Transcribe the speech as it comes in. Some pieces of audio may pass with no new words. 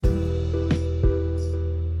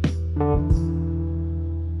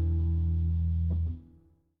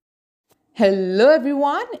Hello,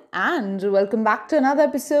 everyone, and welcome back to another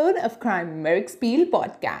episode of Crime Merrick Spiel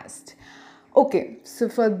podcast. Okay, so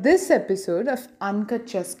for this episode of Uncut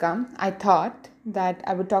Cheska, I thought that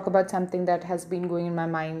I would talk about something that has been going in my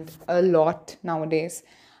mind a lot nowadays.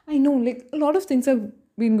 I know, like, a lot of things have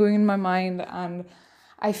been going in my mind, and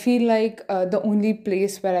I feel like the only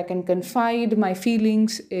place where I can confide my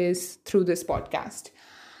feelings is through this podcast.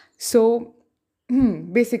 So,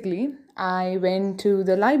 basically, I went to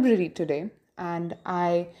the library today and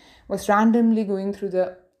I was randomly going through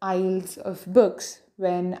the aisles of books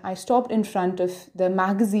when I stopped in front of the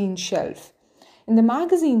magazine shelf. In the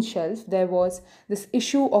magazine shelf, there was this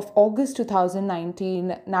issue of August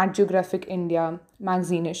 2019 Nat Geographic India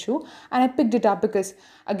magazine issue, and I picked it up because,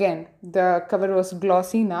 again, the cover was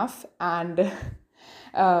glossy enough, and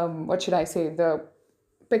what should I say? The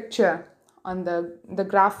picture on the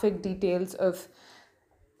graphic details of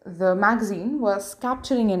the magazine was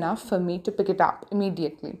capturing enough for me to pick it up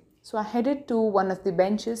immediately. So I headed to one of the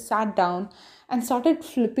benches, sat down, and started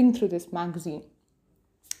flipping through this magazine.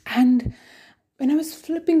 And when I was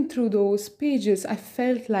flipping through those pages, I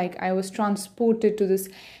felt like I was transported to this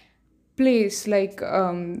place. Like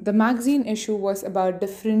the magazine issue was about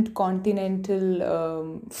different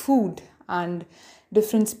continental food and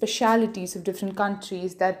different specialities of different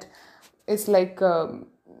countries. That is like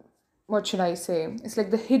what should I say? It's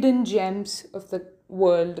like the hidden gems of the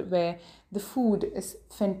world where the food is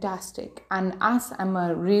fantastic. And as I'm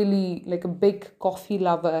a really like a big coffee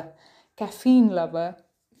lover, caffeine lover,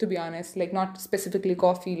 to be honest, like not specifically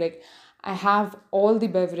coffee, like I have all the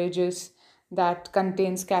beverages that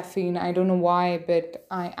contains caffeine. I don't know why, but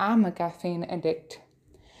I am a caffeine addict.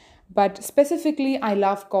 But specifically, I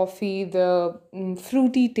love coffee, the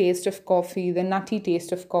fruity taste of coffee, the nutty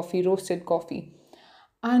taste of coffee, roasted coffee.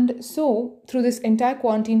 And so, through this entire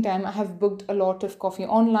quarantine time, I have booked a lot of coffee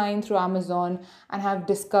online through Amazon and have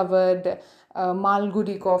discovered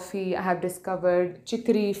Malgudi coffee. I have discovered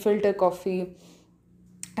chicory filter coffee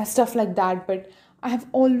and stuff like that. But I have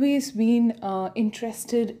always been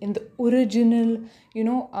interested in the original,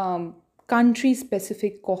 country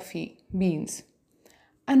specific coffee beans.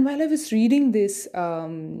 And while I was reading this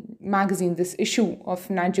magazine, this issue of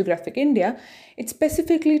Nat Geographic India, it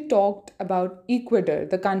specifically talked about Ecuador,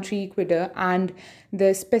 the country Ecuador, and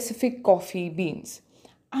the specific coffee beans.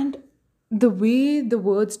 And the way the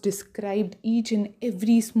words described each and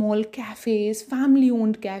every small cafes, family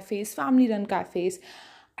owned cafes, family run cafes,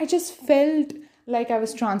 I just felt like I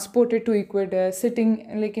was transported to Ecuador, sitting,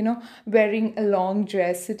 wearing a long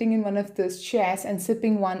dress, sitting in one of those chairs and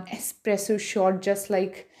sipping one espresso shot just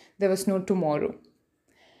like there was no tomorrow.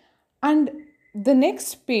 And the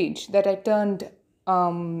next page that I turned,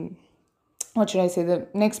 what should I say, the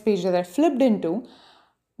next page that I flipped into,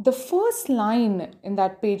 the first line in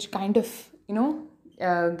that page kind of,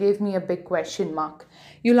 gave me a big question mark.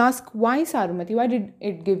 You'll ask, why, Sarumati? Why did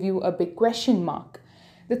it give you a big question mark?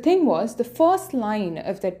 The thing was, the first line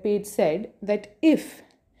of that page said that if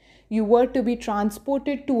you were to be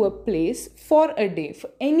transported to a place for a day, for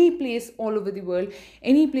any place all over the world,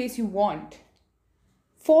 any place you want,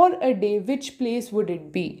 for a day, which place would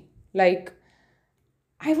it be? Like,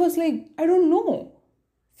 I was like, I don't know.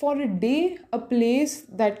 For a day, a place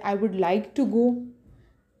that I would like to go,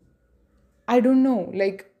 I don't know.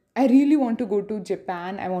 Like, I really want to go to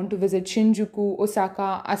Japan. I want to visit Shinjuku,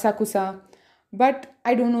 Osaka, Asakusa, but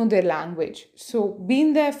I don't know their language. So,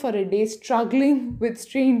 being there for a day, struggling with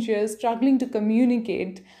strangers, struggling to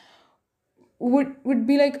communicate, would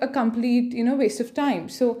be like a complete, waste of time.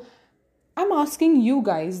 So, I'm asking you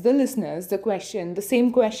guys, the listeners, the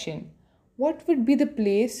same question. What would be the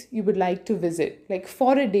place you would like to visit? Like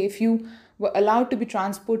for a day, if you were allowed to be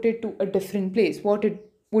transported to a different place,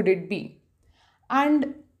 would it be?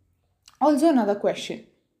 And also another question.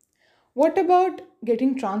 What about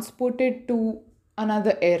getting transported to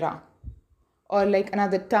another era or like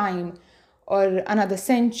another time or another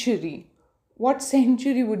century? What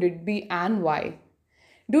century would it be and why?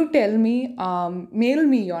 Do tell me, mail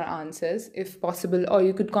me your answers if possible, or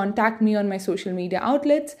you could contact me on my social media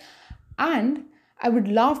outlets. And I would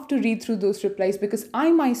love to read through those replies because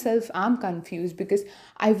I myself am confused because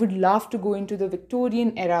I would love to go into the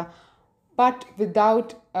Victorian era, but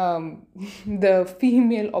without the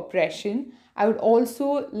female oppression. I would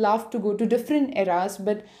also love to go to different eras,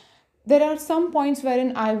 but there are some points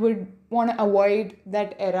wherein I would want to avoid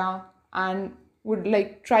that era and would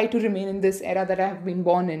like try to remain in this era that I have been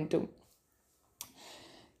born into.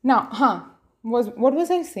 Now, was what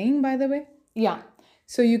was I saying by the way? Yeah.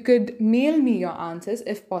 So you could mail me your answers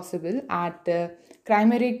if possible at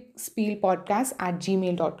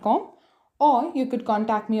crimerecspielpodcast@gmail.com, Or you could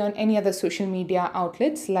contact me on any other social media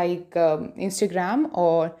outlets like Instagram,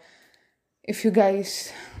 or if you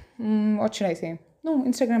guys, what should I say? No,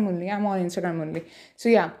 Instagram only. I'm on Instagram only. So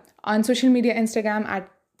yeah, on social media, Instagram at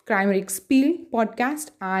Crimeric Spiel podcast.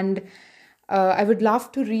 And I would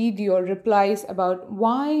love to read your replies about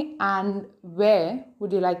why and where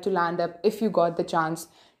would you like to land up if you got the chance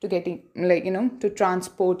to to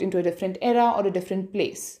transport into a different era or a different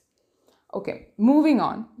place. Okay, moving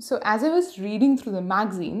on. So, as I was reading through the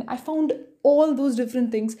magazine, I found all those different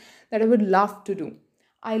things that I would love to do.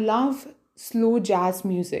 I love slow jazz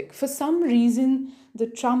music. For some reason, the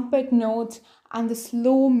trumpet notes and the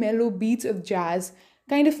slow, mellow beats of jazz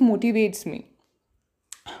kind of motivates me.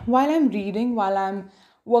 While I'm reading, while I'm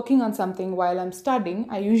working on something, while I'm studying,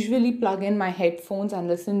 I usually plug in my headphones and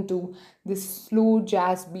listen to this slow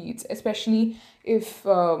jazz beats, especially if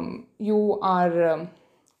you are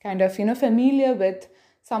familiar with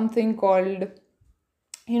something called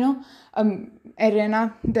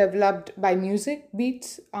arena developed by music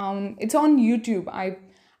beats. It's on YouTube. I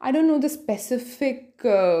don't know the specific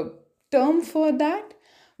term for that,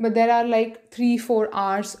 but there are like 3-4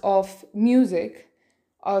 hours of music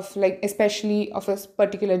of like especially of a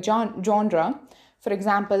particular genre. For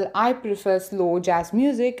example, I prefer slow jazz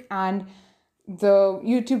music, and the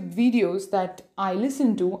YouTube videos that I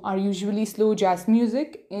listen to are usually slow jazz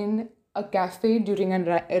music in a cafe during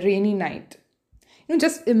a rainy night.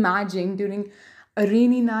 Just imagine during a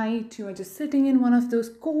rainy night, you are just sitting in one of those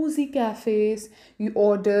cozy cafes, you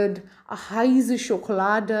ordered a heiße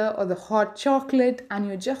Schokolade or the hot chocolate, and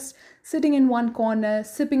you're just sitting in one corner,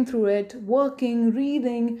 sipping through it, working,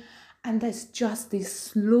 reading, and there's just this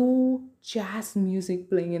slow jazz music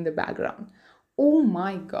playing in the background. Oh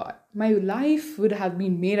my God, my life would have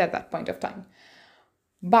been made at that point of time.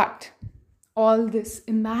 But all this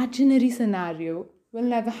imaginary scenario will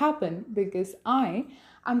never happen because I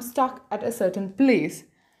am stuck at a certain place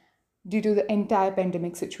due to the entire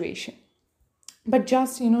pandemic situation. But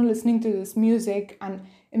just, listening to this music and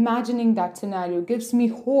imagining that scenario gives me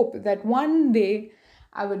hope that one day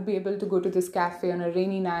I would be able to go to this cafe on a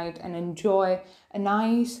rainy night and enjoy a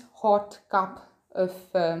nice hot cup of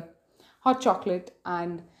hot chocolate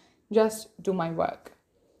and just do my work.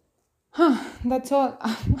 That's all.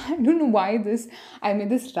 I don't know why I made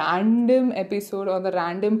this random episode or the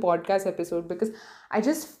random podcast episode, because I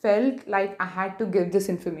just felt like I had to give this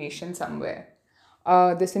information somewhere.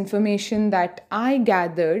 This information that I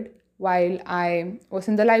gathered while I was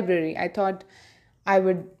in the library. I thought I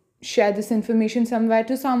would share this information somewhere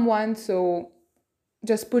to someone, so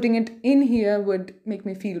just putting it in here would make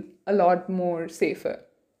me feel a lot more safer.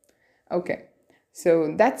 Okay.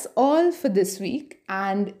 So that's all for this week.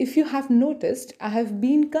 And if you have noticed, I have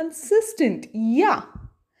been consistent. Yeah,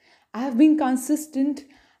 I have been consistent,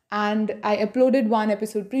 and I uploaded one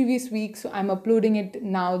episode previous week. So I'm uploading it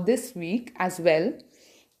now this week as well.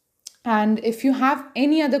 And if you have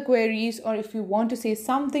any other queries, or if you want to say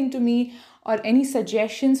something to me, or any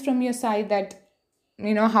suggestions from your side that,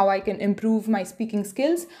 how I can improve my speaking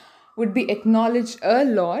skills, would be acknowledged a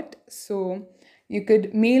lot. So you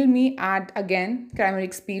could mail me at, again,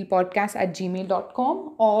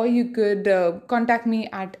 crimericspielpodcast@gmail.com, or you could contact me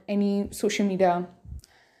at any social media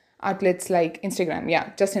outlets like Instagram.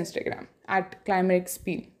 Yeah, just Instagram at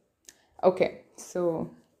crimericspiel. Okay, so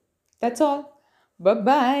that's all.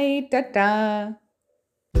 Bye-bye. Ta-ta.